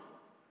problem.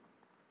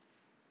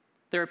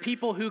 There are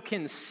people who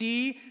can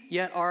see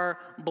yet are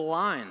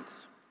blind.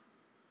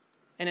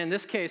 And in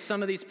this case,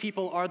 some of these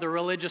people are the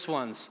religious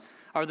ones,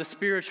 are the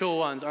spiritual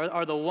ones,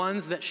 are the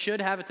ones that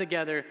should have it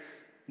together.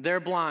 They're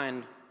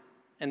blind,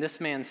 and this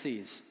man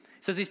sees.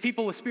 It says these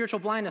people with spiritual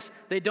blindness,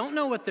 they don't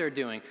know what they're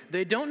doing.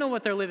 They don't know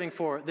what they're living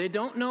for. They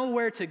don't know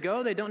where to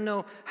go. They don't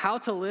know how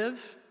to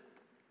live.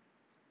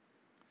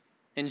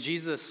 And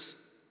Jesus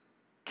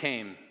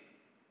came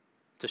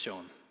to show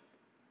them.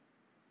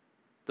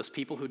 Those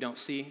people who don't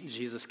see,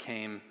 Jesus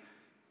came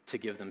to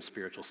give them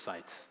spiritual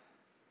sight.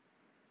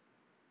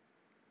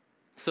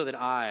 So that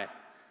I,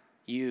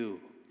 you,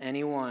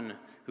 anyone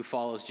who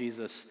follows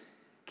Jesus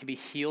can be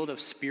healed of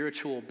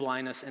spiritual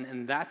blindness,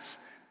 and that's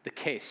the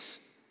case.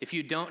 If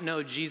you don't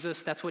know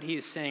Jesus, that's what he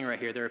is saying right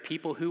here. There are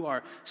people who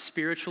are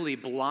spiritually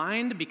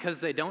blind because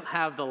they don't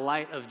have the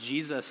light of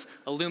Jesus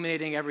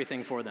illuminating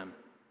everything for them.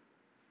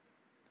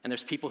 And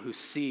there's people who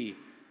see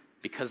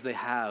because they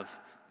have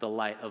the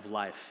light of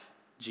life,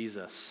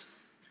 Jesus,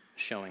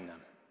 showing them.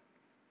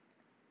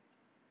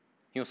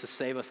 He wants to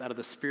save us out of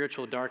the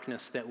spiritual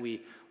darkness that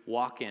we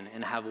walk in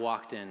and have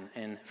walked in,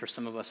 and for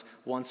some of us,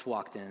 once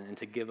walked in, and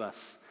to give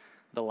us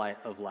the light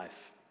of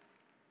life.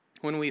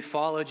 When we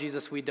follow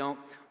Jesus, we don't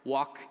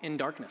walk in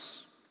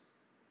darkness.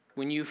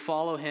 When you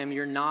follow him,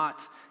 you're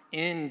not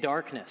in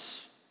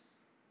darkness.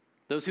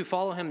 Those who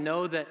follow him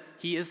know that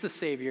he is the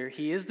Savior,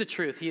 he is the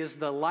truth, he is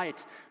the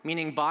light,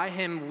 meaning by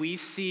him we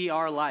see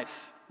our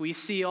life. We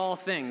see all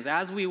things.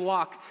 As we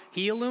walk,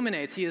 he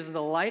illuminates. He is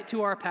the light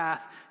to our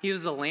path. He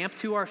is the lamp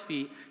to our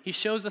feet. He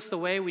shows us the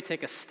way. We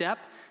take a step,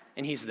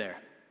 and he's there.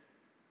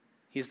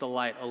 He's the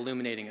light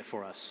illuminating it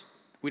for us.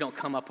 We don't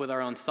come up with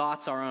our own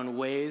thoughts, our own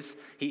ways.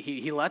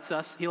 He lets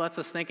us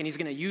think, and he's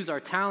going to use our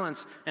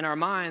talents and our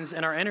minds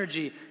and our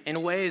energy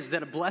in ways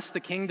that bless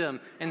the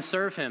kingdom and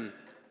serve him.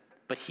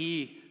 But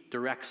he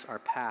directs our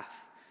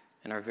path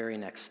and our very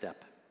next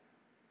step.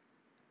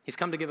 He's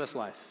come to give us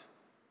life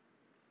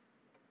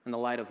and the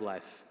light of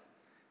life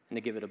and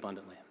to give it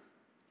abundantly.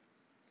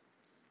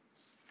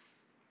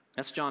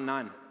 That's John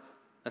 9.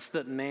 That's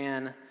the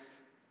man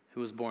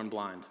who was born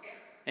blind.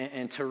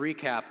 And to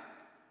recap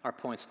our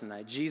points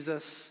tonight,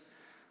 Jesus,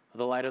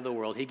 the light of the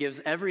world, he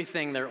gives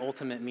everything their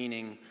ultimate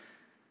meaning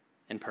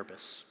and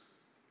purpose.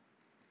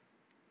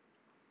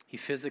 He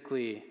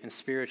physically and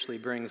spiritually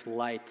brings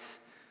light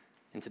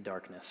into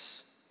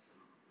darkness.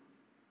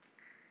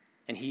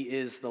 And he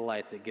is the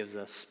light that gives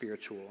us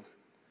spiritual,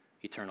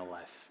 eternal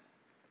life.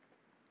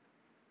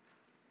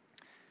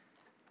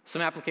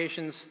 Some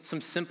applications,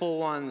 some simple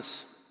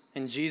ones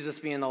in Jesus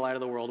being the light of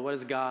the world. What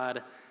does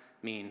God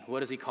mean?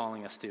 What is he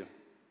calling us to?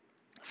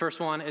 First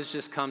one is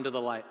just come to the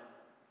light.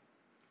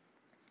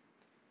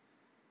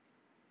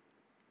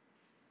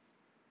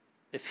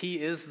 If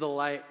he is the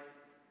light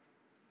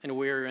and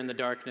we're in the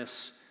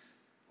darkness,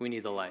 we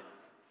need the light.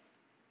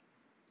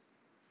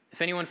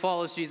 If anyone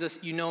follows Jesus,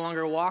 you no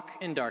longer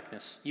walk in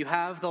darkness. You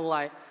have the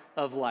light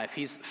of life.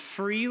 He's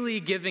freely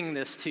giving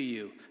this to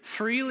you,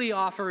 freely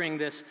offering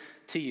this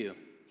to you.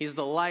 He's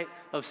the light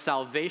of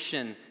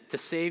salvation to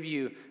save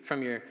you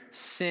from your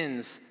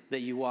sins that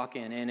you walk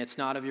in. And it's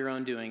not of your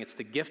own doing. It's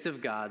the gift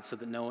of God, so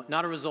that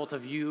not a result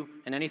of you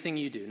and anything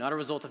you do, not a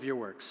result of your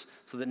works,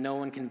 so that no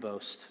one can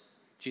boast.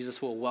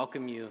 Jesus will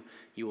welcome you.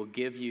 He will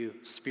give you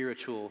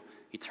spiritual,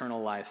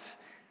 eternal life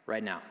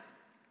right now.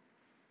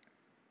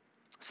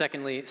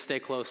 Secondly, stay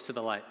close to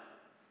the light.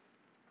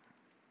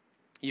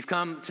 You've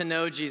come to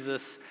know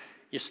Jesus,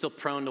 you're still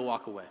prone to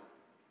walk away.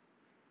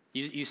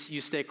 You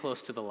stay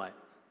close to the light.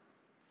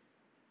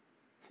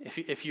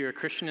 If you're a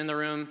Christian in the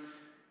room,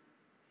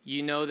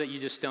 you know that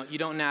you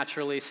don't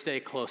naturally stay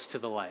close to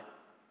the light.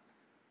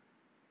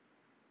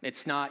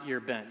 It's not your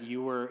bent.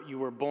 You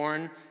were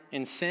born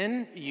in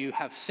sin. You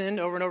have sinned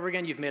over and over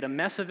again. You've made a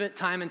mess of it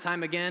time and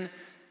time again.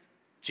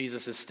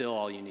 Jesus is still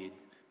all you need.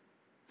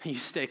 You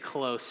stay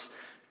close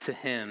to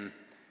him.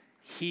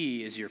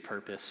 He is your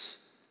purpose.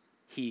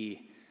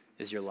 He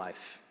is your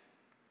life.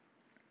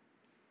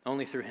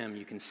 Only through him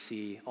you can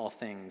see all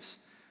things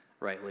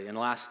rightly. And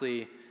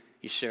lastly,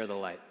 you share the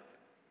light.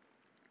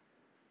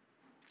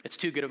 It's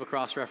too good of a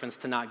cross-reference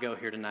to not go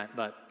here tonight,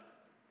 but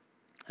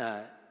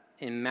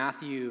in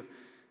Matthew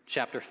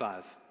chapter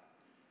 5,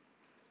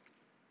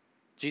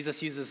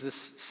 Jesus uses this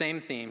same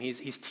theme.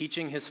 He's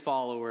teaching his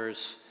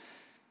followers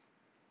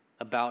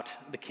about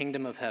the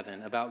kingdom of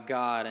heaven, about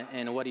God,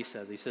 and what he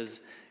says. He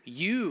says,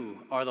 you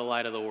are the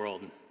light of the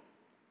world.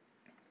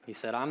 He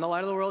said, I'm the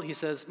light of the world. He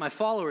says, my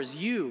followers,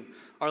 you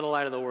are the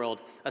light of the world.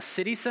 A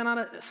city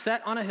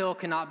set on a hill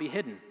cannot be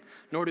hidden,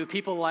 nor do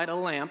people light a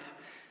lamp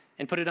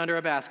and put it under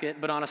a basket,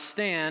 but on a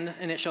stand,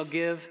 and it shall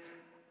give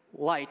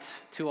light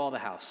to all the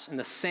house. In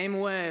the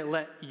same way,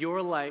 let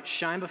your light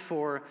shine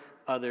before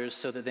others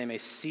so that they may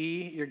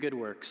see your good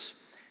works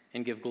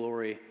and give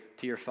glory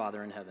to your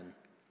Father in heaven.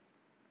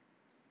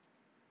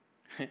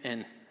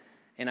 And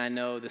I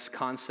know this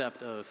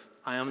concept of,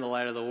 I am the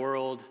light of the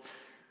world,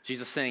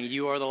 Jesus saying,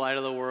 you are the light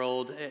of the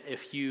world.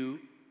 If you've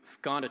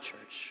gone to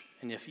church,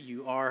 and if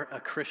you are a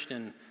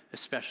Christian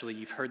especially,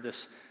 you've heard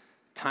this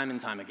time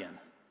and time again.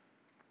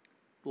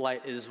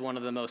 Light is one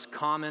of the most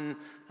common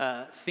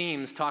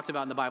themes talked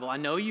about in the Bible. I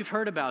know you've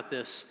heard about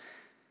this,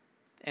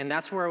 and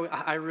that's where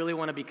I really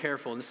want to be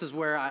careful. And this is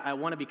where I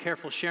want to be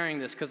careful sharing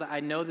this, because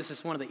I know this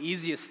is one of the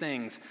easiest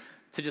things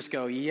to just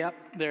go, yep,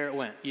 there it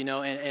went,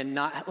 and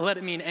not let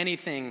it mean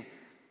anything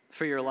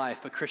for your life.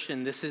 But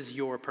Christian, this is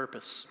your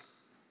purpose.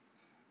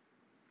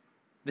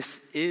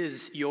 This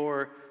is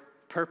your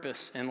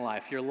purpose in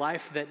life. Your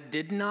life that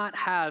did not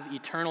have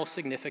eternal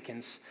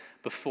significance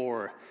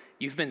before.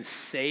 You've been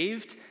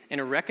saved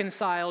and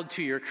reconciled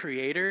to your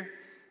Creator,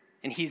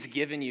 and He's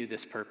given you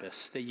this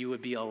purpose, that you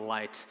would be a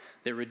light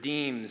that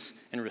redeems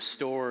and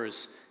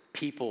restores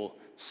people,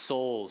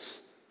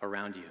 souls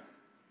around you.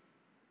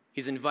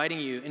 He's inviting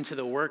you into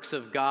the works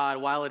of God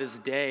while it is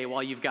day,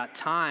 while you've got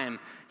time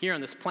here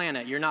on this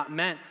planet. You're not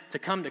meant to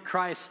come to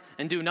Christ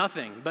and do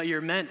nothing, but you're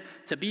meant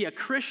to be a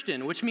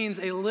Christian, which means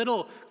a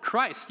little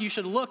Christ. You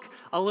should look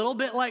a little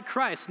bit like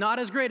Christ, not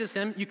as great as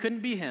Him. You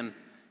couldn't be Him.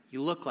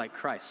 You look like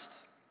Christ.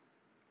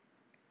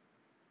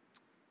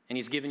 And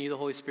He's given you the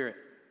Holy Spirit.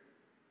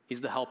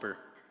 He's the helper.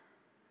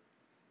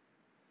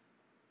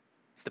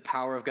 It's the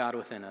power of God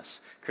within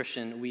us.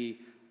 Christian, we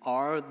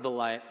are the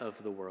light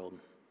of the world.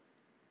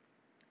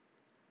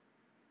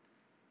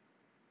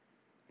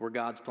 We're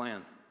God's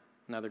plan.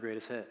 Another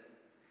greatest hit.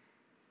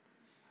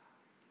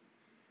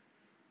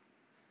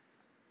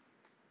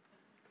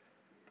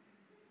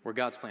 We're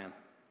God's plan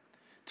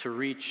to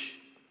reach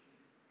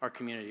our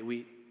community.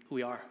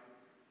 We are.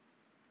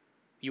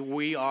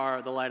 We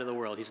are the light of the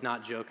world. He's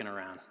not joking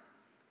around.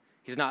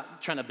 He's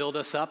not trying to build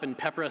us up and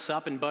pepper us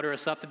up and butter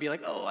us up to be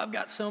like, oh, I've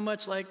got so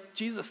much, like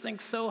Jesus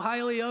thinks so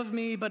highly of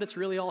me, but it's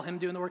really all Him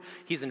doing the work.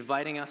 He's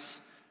inviting us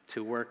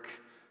to work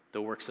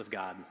the works of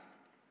God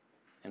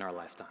in our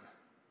lifetime.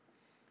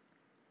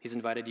 He's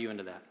invited you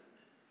into that.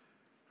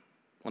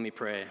 Let me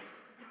pray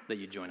that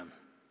you join Him.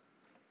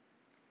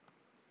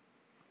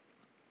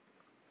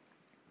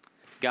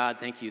 God,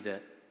 thank you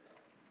that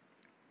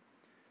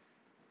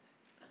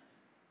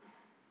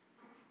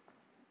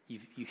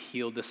you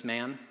healed this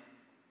man,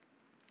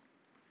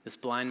 this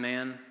blind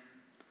man.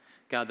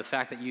 God, the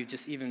fact that you've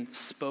just even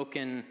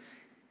spoken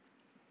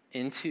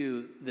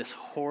into this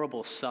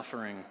horrible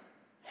suffering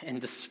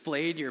and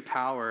displayed your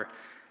power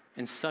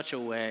in such a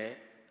way,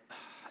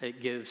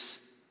 it gives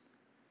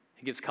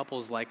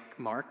couples like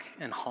Mark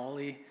and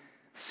Holly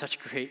such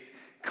great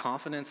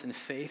confidence and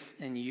faith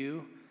in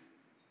you.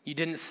 You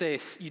didn't stay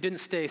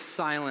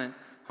silent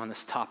on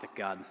this topic,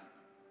 God.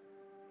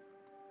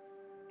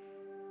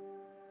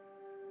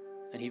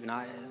 And even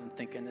I am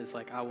thinking is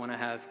like, I want to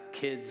have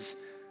kids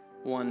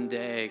one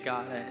day,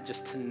 God,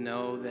 just to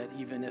know that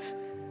even if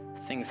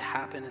things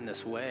happen in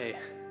this way,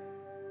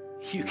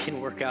 you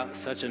can work out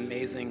such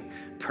amazing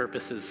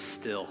purposes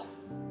still.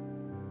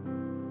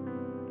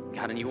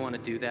 God, and you want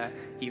to do that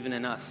even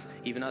in us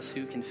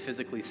who can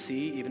physically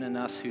see, even in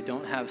us who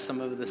don't have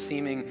some of the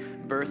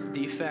seeming birth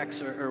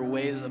defects or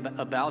ways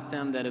about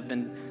them that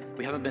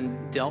we haven't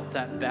been dealt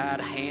that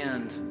bad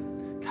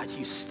hand. God,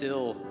 you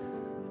still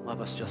love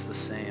us just the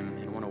same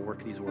and want to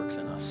work these works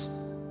in us.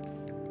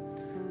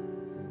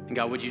 And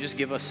God, would you just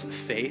give us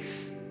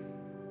faith,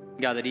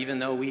 God, that even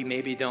though we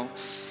maybe don't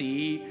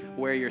see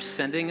where you're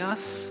sending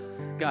us,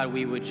 God,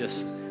 we would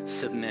just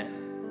submit.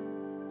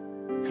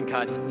 And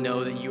God,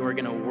 know that you are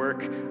going to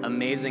work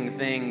amazing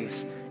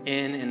things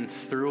in and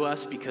through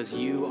us because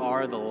you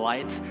are the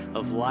light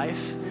of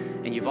life,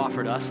 and you've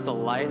offered us the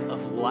light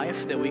of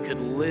life that we could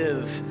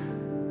live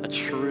a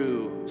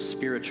true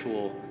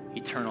spiritual,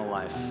 eternal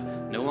life,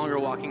 no longer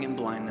walking in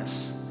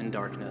blindness and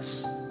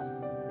darkness,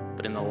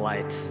 but in the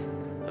light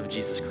of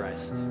Jesus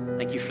Christ.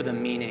 Thank you for the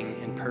meaning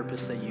and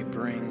purpose that you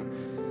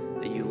bring,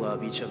 that you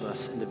love each of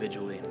us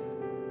individually.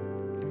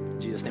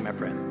 In Jesus' name I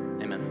pray,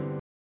 amen.